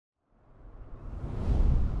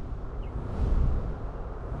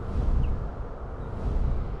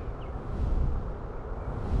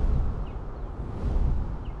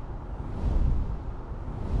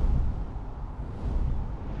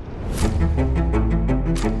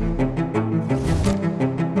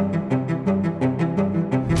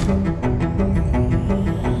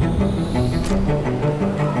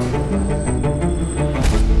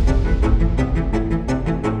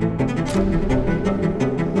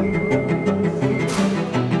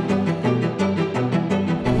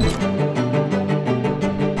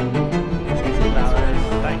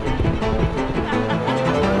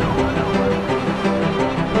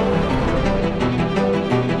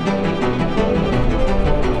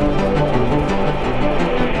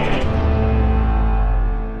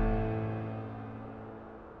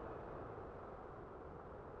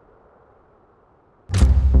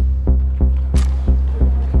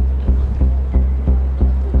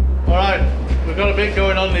Alright, we've got a bit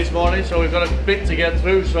going on this morning, so we've got a bit to get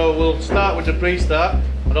through, so we'll start with the pre-start.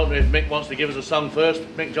 I don't know if Mick wants to give us a song first.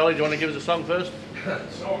 Mick Jolly, do you want to give us a song first?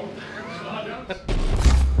 Song.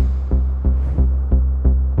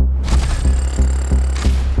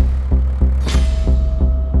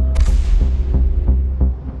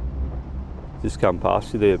 Just come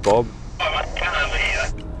past you there, Bob.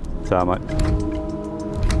 So, mate.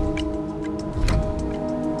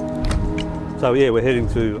 So yeah, we're heading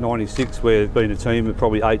to 96. We've been a team of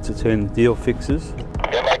probably 8 to 10 deal fixers.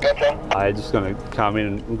 Yeah, mate, gotcha. I'm just going to come in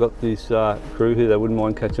and we've got this crew here. They wouldn't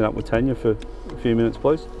mind catching up with Tanya for a few minutes,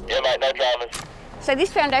 please. Yeah, mate, no dramas. So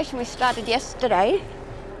this foundation we started yesterday.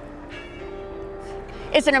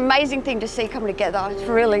 It's an amazing thing to see come together. It's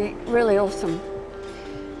really, really awesome.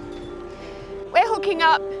 We're hooking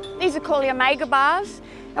up, these are called the Omega bars,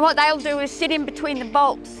 and what they'll do is sit in between the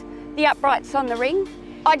bolts, the uprights on the ring.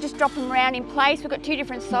 I just drop them around in place. We've got 2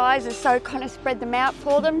 different sizes, so kind of spread them out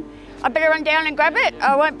for them. I better run down and grab it.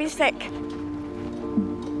 I won't be a sec.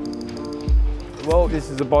 Well,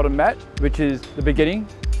 this is the bottom mat, which is the beginning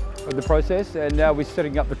of the process, and now we're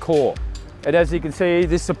setting up the core. And as you can see,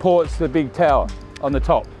 this supports the big tower on the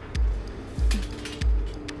top.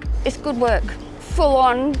 It's good work. Full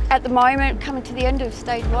on at the moment, coming to the end of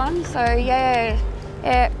stage 1, so yeah,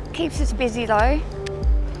 it keeps us busy though.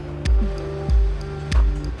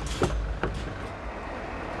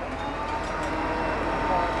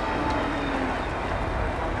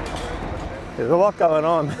 There's a lot going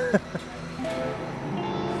on.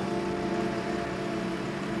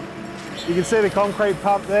 You can see the concrete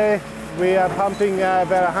pump there. We are pumping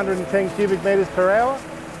about 110 cubic metres per hour.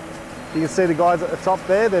 You can see the guys at the top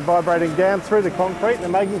there, they're vibrating down through the concrete and they're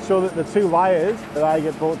making sure that the 2 layers, they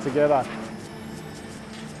get brought together.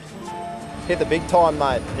 Hit the big time,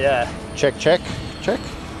 mate. Yeah. Check, check, check.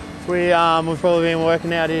 We've probably been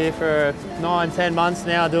working out here for 9-10 months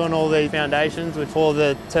now, doing all these foundations before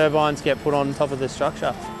the turbines get put on top of the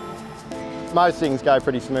structure. Most things go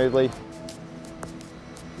pretty smoothly.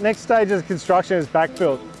 Next stage of construction is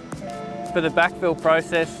backfill. For the backfill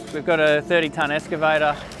process, we've got a 30-tonne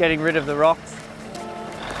excavator getting rid of the rocks.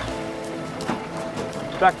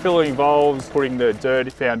 Backfilling involves putting the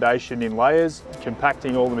dirt foundation in layers,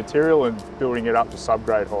 compacting all the material and building it up to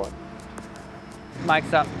subgrade height.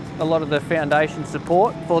 Makes up a lot of the foundation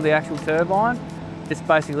support for the actual turbine. It's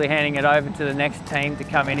basically handing it over to the next team to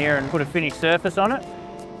come in here and put a finished surface on it.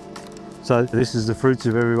 So this is the fruits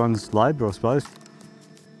of everyone's labour, I suppose.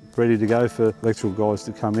 Ready to go for electrical guys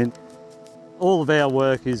to come in. All of our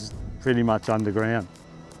work is pretty much underground.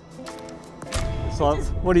 It's like,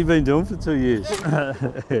 what have you been doing for 2 years?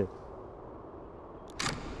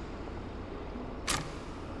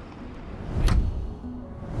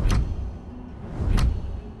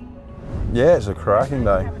 Yeah, it's a cracking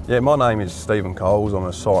day. Yeah, my name is Stephen Coles. I'm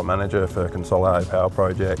a site manager for Consolidated Power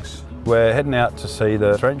Projects. We're heading out to see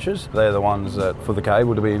the trenches. They're the ones that for the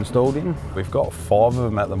cable to be installed in. We've got 5 of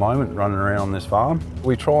them at the moment running around on this farm.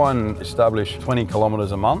 We try and establish 20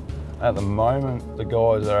 kilometres a month. At the moment, the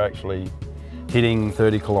guys are actually hitting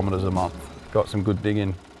 30 kilometres a month. Got some good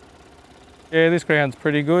digging. Yeah, this ground's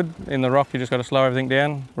pretty good. In the rock, you just got to slow everything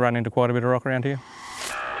down. Run into quite a bit of rock around here.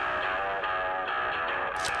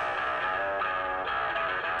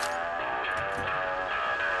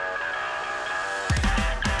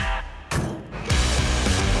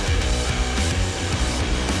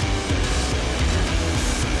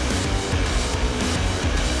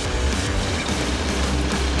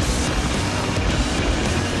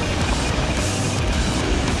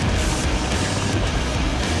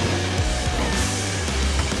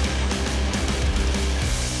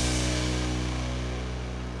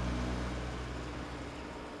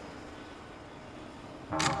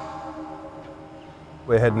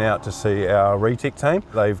 We're heading out to see our retic team.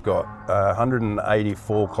 They've got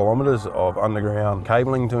 184 kilometres of underground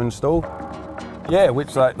cabling to install. Yeah,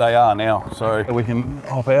 which they are now, so we can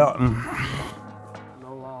hop out and...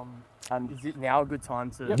 And is it now a good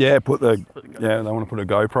time to... Yeah, they want to put a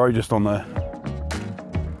GoPro just on there.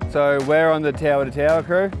 So we're on the tower to tower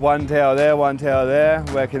crew. 1 tower there, 1 tower there.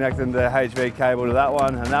 We're connecting the HV cable to that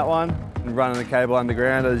one, and running the cable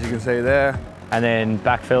underground, as you can see there. And then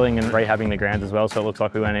backfilling and rehabbing the grounds as well, so it looks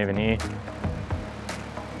like we weren't even here.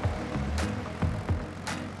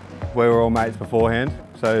 We were all mates beforehand,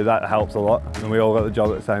 so that helps a lot, and we all got the job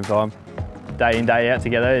at the same time. Day in, day out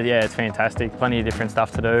together, yeah, it's fantastic. Plenty of different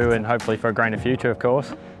stuff to do, and hopefully for a greener future, of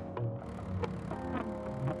course.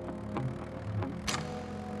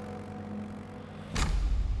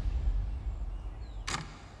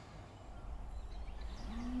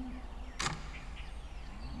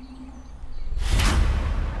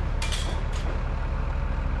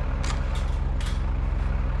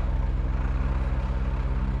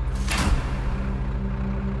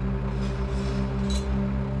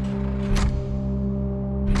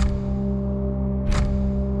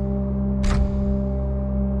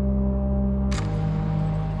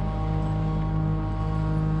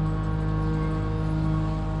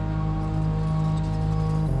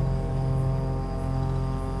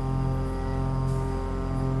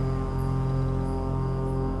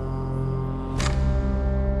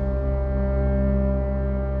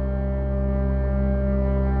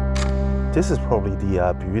 This is probably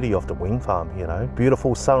the beauty of the wind farm, you know.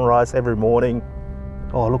 Beautiful sunrise every morning.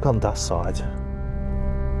 Oh, look on that side.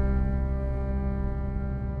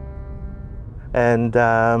 And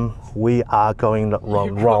we are going the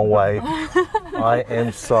wrong way. I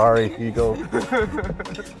am sorry, Hugo.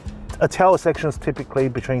 A tower section is typically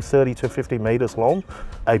between 30 to 50 meters long.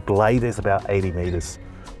 A blade is about 80 meters.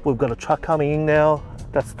 We've got a truck coming in now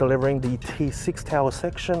that's delivering the T6 tower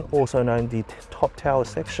section, also known the top tower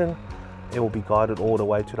section. It will be guided all the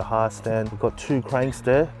way to the high stand. We've got 2 cranes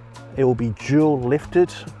there. It will be dual lifted,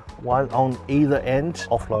 one on either end,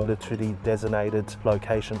 offloaded to the designated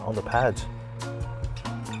location on the pad.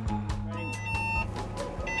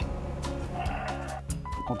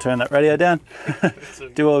 I'll turn that radio down,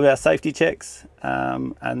 do all of our safety checks,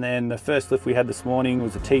 and then the first lift we had this morning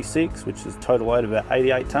was a T6, which is a total load of about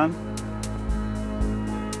 88 tonne.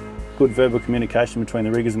 Good verbal communication between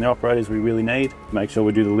the riggers and the operators we really need. Make sure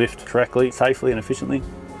we do the lift correctly, safely and efficiently.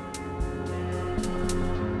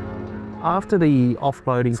 After the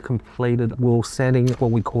offloading is completed, we're sending what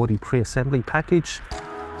we call the pre-assembly package.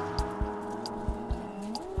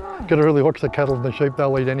 Got to really hook the cattle and the sheep,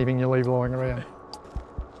 they'll eat anything you leave lying around.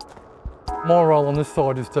 My role on this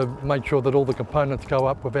side is to make sure that all the components go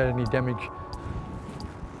up without any damage.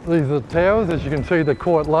 These are the towers, as you can see, they're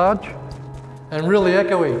quite large and really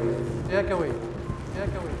echoey. Echoey.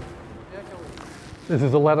 This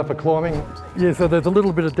is a ladder for climbing. Yeah, so there's a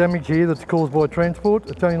little bit of damage here that's caused by transport.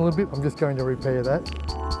 It's only a little bit, I'm just going to repair that.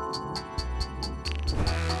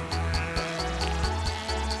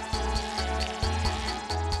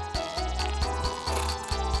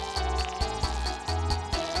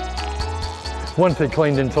 Once they're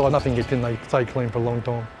cleaned inside, nothing gets in, they stay clean for a long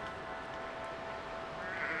time.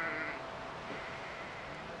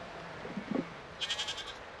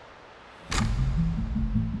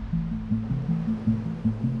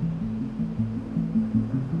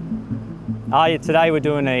 Yeah, today we're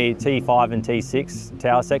doing a T5 and T6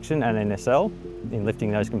 tower section and an nacelle in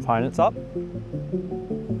lifting those components up.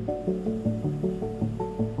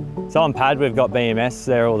 So on pad we've got BMS,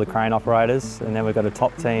 they're all the crane operators, and then we've got a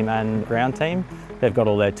top team and ground team. They've got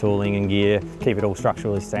all their tooling and gear, keep it all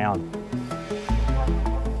structurally sound.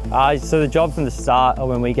 So the job from the start, or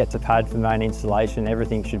when we get to pad for main installation,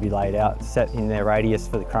 everything should be laid out, set in their radius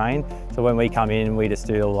for the crane. So when we come in, we just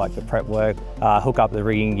do all like the prep work, hook up the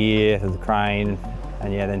rigging gear for the crane,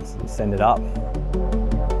 and yeah, then send it up.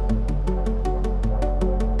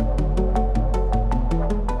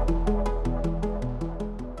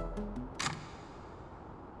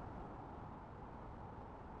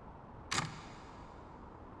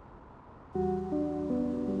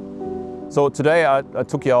 So today I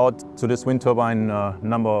took you out to this wind turbine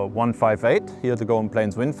number 158 here at the Golden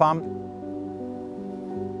Plains Wind Farm.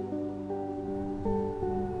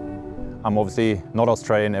 I'm obviously not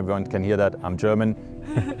Australian, everyone can hear that, I'm German.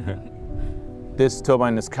 This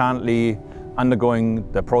turbine is currently undergoing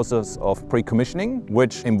the process of pre-commissioning,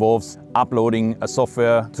 which involves uploading a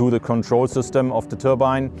software to the control system of the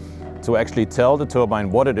turbine to actually tell the turbine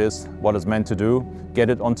what it is, what it's meant to do, get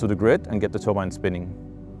it onto the grid and get the turbine spinning.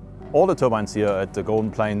 All the turbines here at the Golden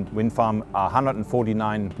Plains Wind Farm are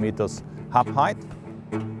 149 meters hub height.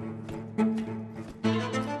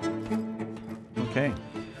 Okay,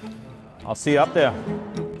 I'll see you up there.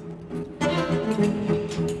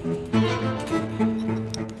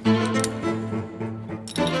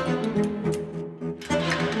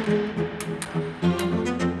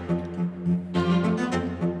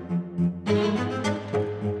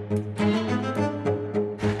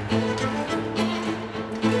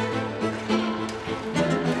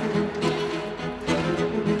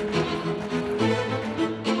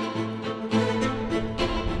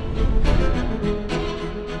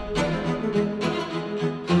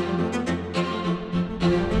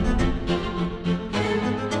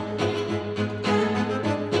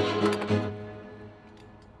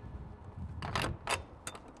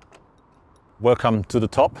 Welcome to the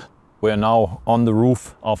top. We are now on the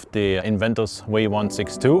roof of the Inventor's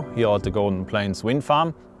W162 here at the Golden Plains Wind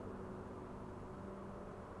Farm.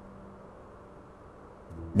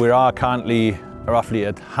 We are currently roughly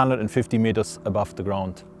at 150 meters above the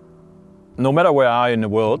ground. No matter where you are in the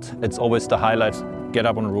world, it's always the highlight. Get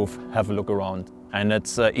up on the roof, have a look around. And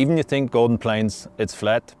it's even you think Golden Plains, it's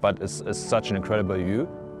flat, but it's such an incredible view.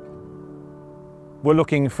 We're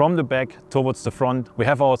looking from the back towards the front. We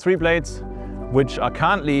have our 3 blades, which are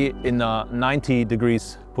currently in a 90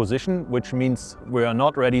 degrees position, which means we are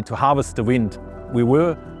not ready to harvest the wind. We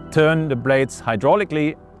will turn the blades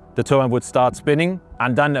hydraulically, the turbine would start spinning,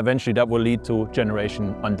 and then eventually that will lead to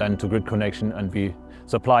generation and then to grid connection, and we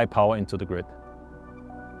supply power into the grid.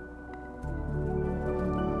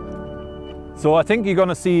 So I think you're going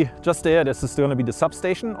to see just there, this is going to be the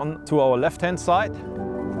substation on to our left-hand side.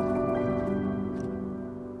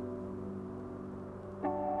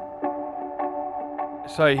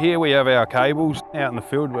 So here we have our cables out in the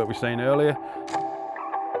field, what we've seen earlier.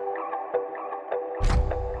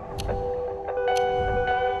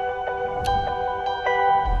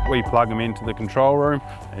 We plug them into the control room.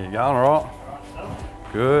 There you go, all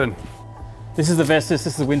right. Good. This is the Vestas,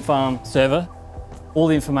 this is the wind farm server. All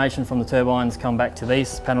the information from the turbines come back to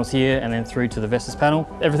these panels here and then through to the Vestas panel.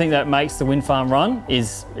 Everything that makes the wind farm run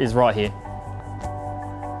is right here.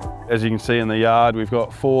 As you can see in the yard, we've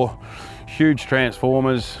got 4 huge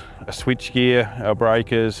transformers, a switchgear, our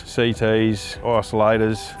breakers, CTs,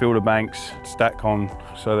 isolators, filter banks, StatCon.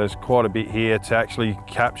 So there's quite a bit here to actually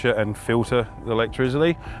capture and filter the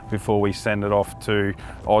electricity before we send it off to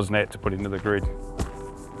AusNet to put into the grid.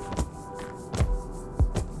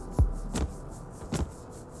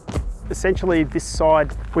 Essentially, this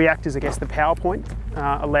side, we act as, I guess, the power point,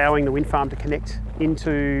 allowing the wind farm to connect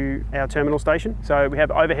into our terminal station. So we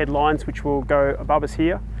have overhead lines which will go above us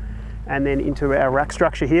here and then into our rack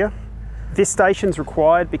structure here. This station's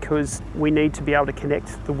required because we need to be able to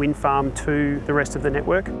connect the wind farm to the rest of the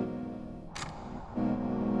network.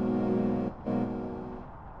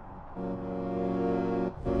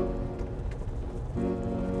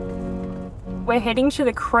 We're heading to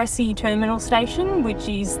the Cressy terminal station, which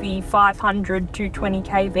is the 500 to 20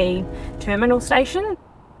 kV terminal station.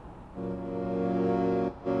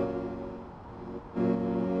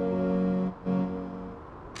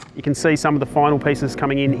 You can see some of the final pieces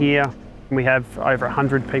coming in here. We have over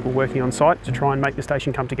 100 people working on site to try and make the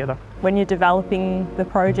station come together. When you're developing the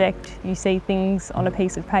project, you see things on a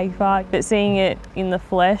piece of paper, but seeing it in the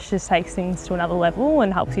flesh just takes things to another level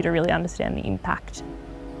and helps you to really understand the impact.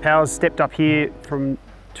 Power's stepped up here from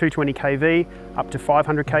 220 kV up to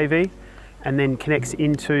 500 kV and then connects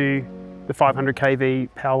into the 500 kV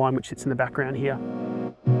power line which sits in the background here.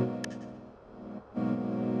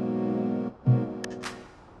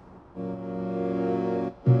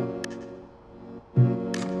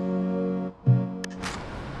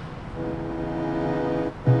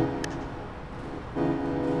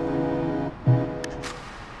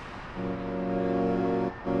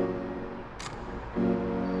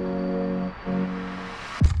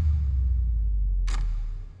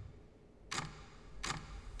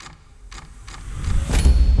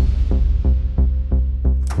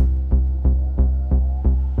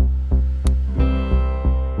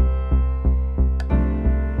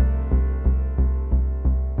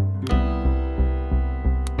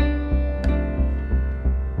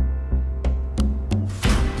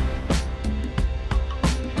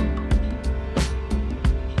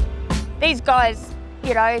 These guys,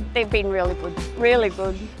 you know, they've been really good, really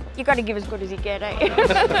good. You've got to give as good as you get,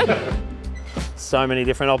 eh? So many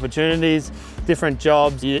different opportunities, different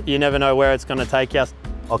jobs. You never know where it's going to take you.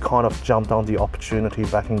 I kind of jumped on the opportunity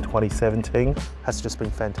back in 2017. Has just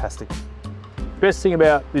been fantastic. Best thing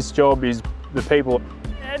about this job is the people.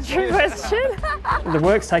 True question. The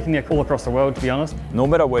work's taking me all across the world, to be honest. No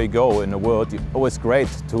matter where you go in the world, it's always great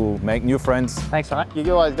to make new friends. Thanks, mate.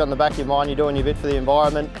 You always got in the back of your mind, you're doing your bit for the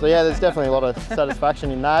environment. So yeah, there's definitely a lot of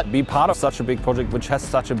satisfaction in that. Be part of such a big project which has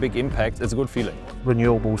such a big impact, it's a good feeling.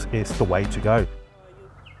 Renewables is the way to go.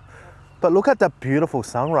 But look at that beautiful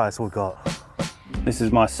sunrise we've got. This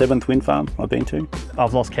is my 7th wind farm I've been to.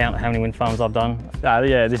 I've lost count of how many wind farms I've done.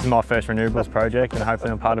 Yeah, this is my first renewables project and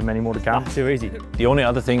hopefully I'm part of many more to come. Too easy. The only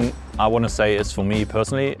other thing I want to say is, for me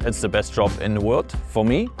personally, it's the best job in the world for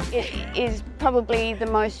me. It is probably the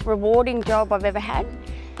most rewarding job I've ever had.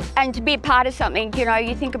 And to be a part of something, you know,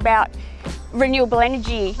 you think about renewable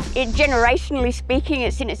energy, generationally speaking,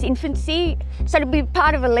 it's in its infancy. So to be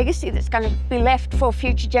part of a legacy that's going to be left for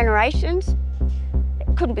future generations,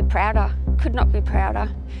 couldn't be prouder, could not be prouder.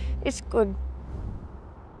 It's good.